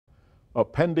A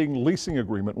pending leasing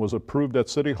agreement was approved at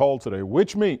City Hall today,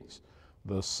 which means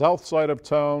the south side of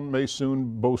town may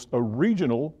soon boast a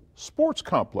regional sports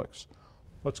complex.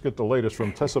 Let's get the latest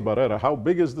from Tessa Barrera. How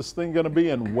big is this thing going to be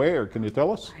and where? Can you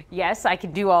tell us? Yes, I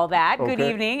can do all that. Okay.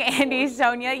 Good evening, Andy,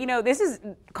 Sonia. You know, this is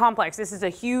complex. This is a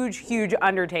huge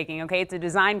undertaking, okay? It's a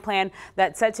design plan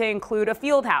that's set to include a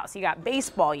field house. You got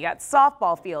baseball, you got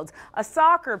softball fields, a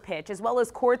soccer pitch, as well as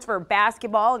courts for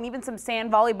basketball and even some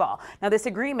sand volleyball. Now, this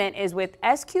agreement is with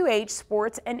SQH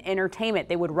Sports and Entertainment.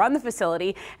 They would run the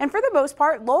facility, and for the most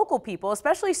part, local people,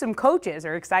 especially some coaches,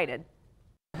 are excited.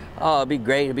 Oh, it'd be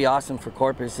great. It'd be awesome for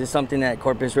Corpus. It's something that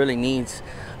Corpus really needs.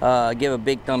 Give a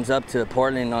big thumbs up to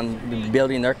Portland on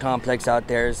building their complex out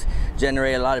there. It's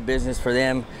generate a lot of business for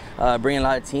them, bring a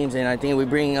lot of teams in. I think we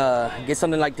bring get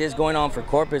something like this going on for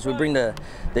Corpus. We bring the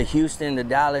Houston, the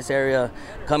Dallas area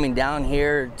coming down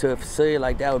here to a facility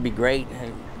like that would be great.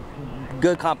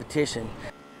 Good competition.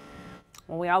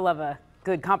 Well, we all love a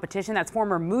good competition. That's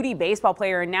former Moody baseball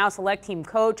player and now select team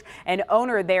coach and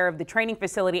owner there of the training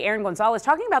facility, Aaron Gonzalez,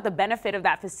 talking about the benefit of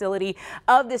that facility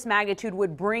of this magnitude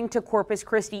would bring to Corpus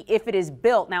Christi if it is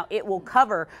built. Now, it will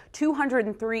cover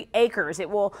 203 acres. It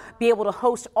will be able to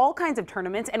host all kinds of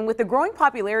tournaments. And with the growing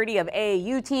popularity of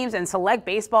AAU teams and select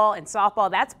baseball and softball,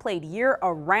 that's played year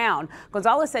around.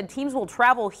 Gonzalez said teams will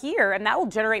travel here and that will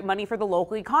generate money for the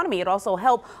local economy. It also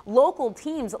help local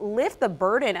teams lift the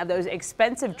burden of those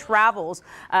expensive travels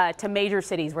to major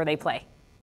cities where they play.